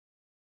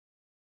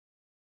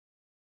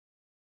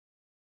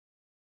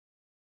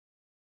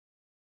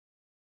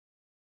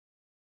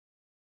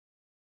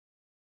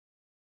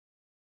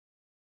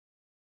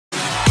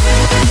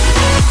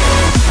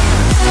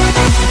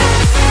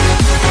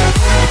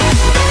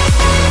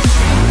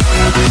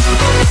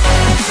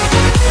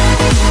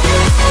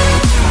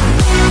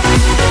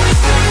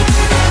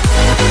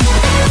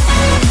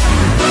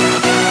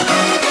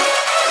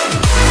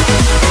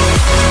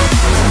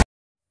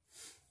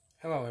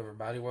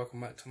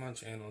welcome back to my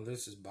channel.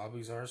 This is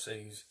Bobby's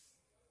RCs.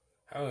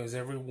 How is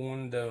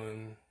everyone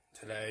doing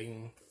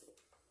today?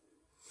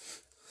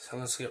 So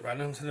let's get right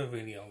into the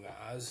video,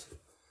 guys.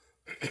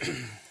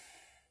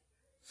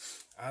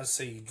 I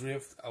see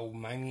Drift Old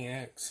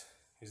Maniacs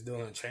is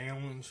doing a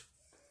challenge,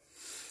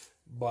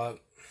 but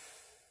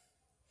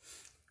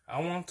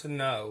I want to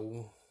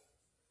know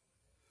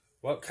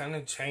what kind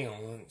of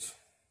challenge.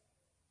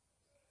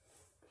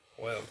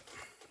 Well,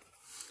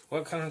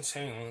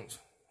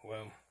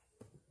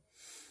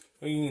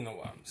 you know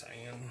what I'm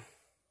saying.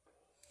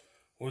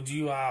 Would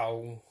you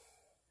all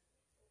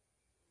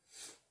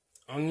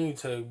on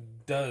YouTube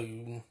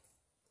do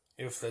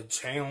if the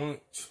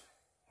challenge,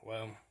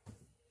 well,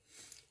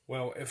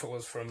 if it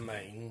was from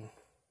me?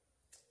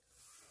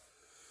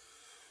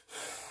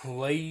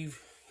 Leave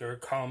your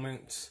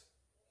comments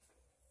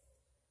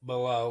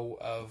below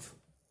of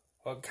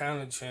what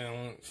kind of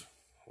challenge,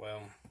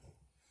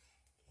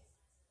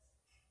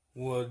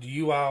 would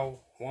you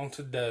all want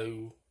to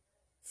do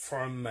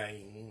from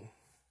me?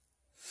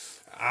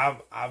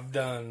 I've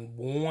done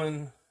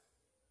one,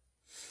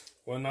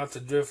 not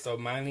the Drift of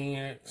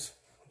Maniacs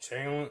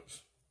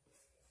challenge.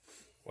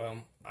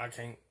 I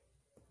can't.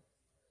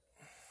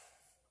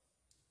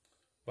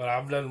 But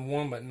I've done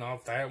one, but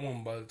not that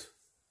one. But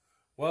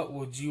what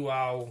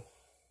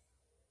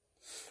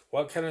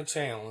kind of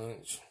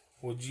challenge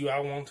would you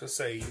all want to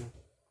see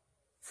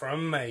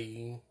from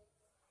me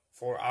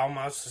for all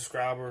my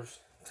subscribers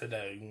to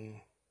do?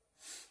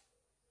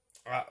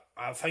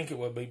 I think it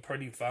would be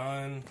pretty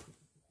fun.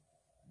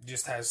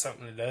 Just have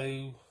something to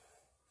do.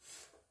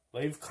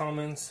 Leave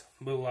comments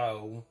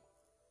below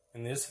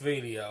in this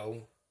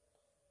video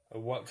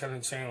of what kind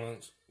of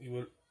challenge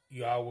you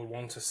all would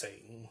want to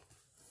see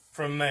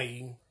from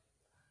me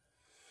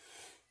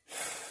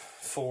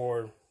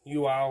for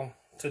you all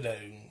to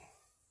do.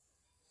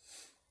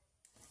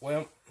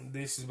 Well,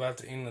 this is about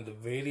the end of the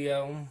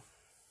video.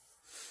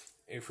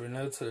 If you're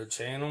new to the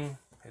channel,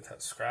 hit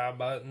that subscribe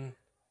button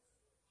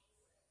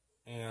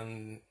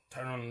and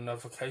turn on the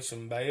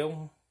notification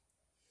bell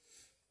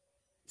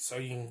so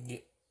you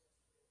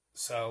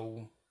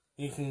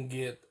can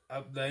get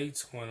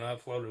updates when I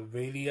upload a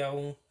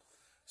video,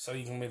 so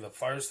you can be the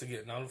first to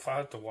get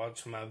notified to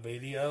watch my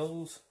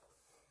videos.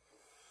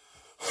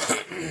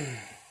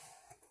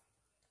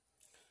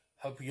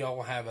 Hope you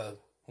all have a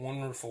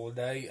wonderful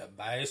day of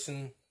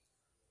bashing,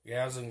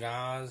 gals and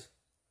guys.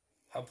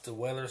 Hope the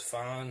weather's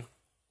fine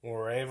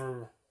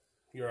wherever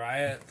you're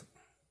at.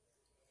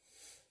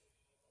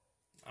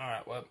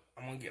 Alright, well,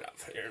 I'm gonna get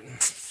off here.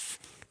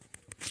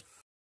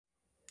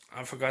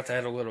 I forgot to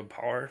add a little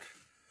part.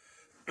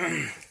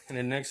 In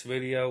the next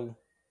video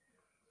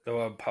that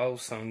I'll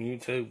post on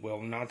YouTube, well,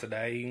 not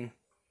today,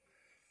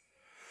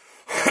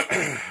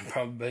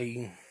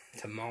 probably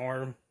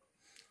tomorrow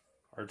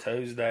or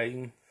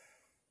Tuesday,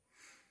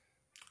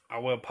 I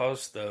will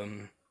post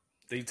the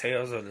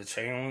details of the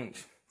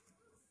challenge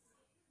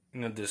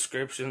in the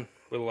description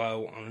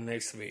below on the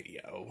next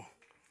video.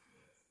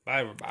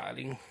 Bye,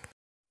 everybody.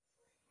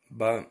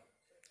 But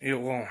it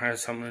won't have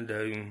something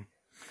to do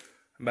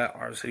about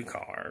RC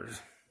cars.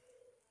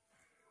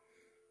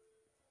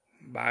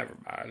 Bye,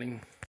 everybody.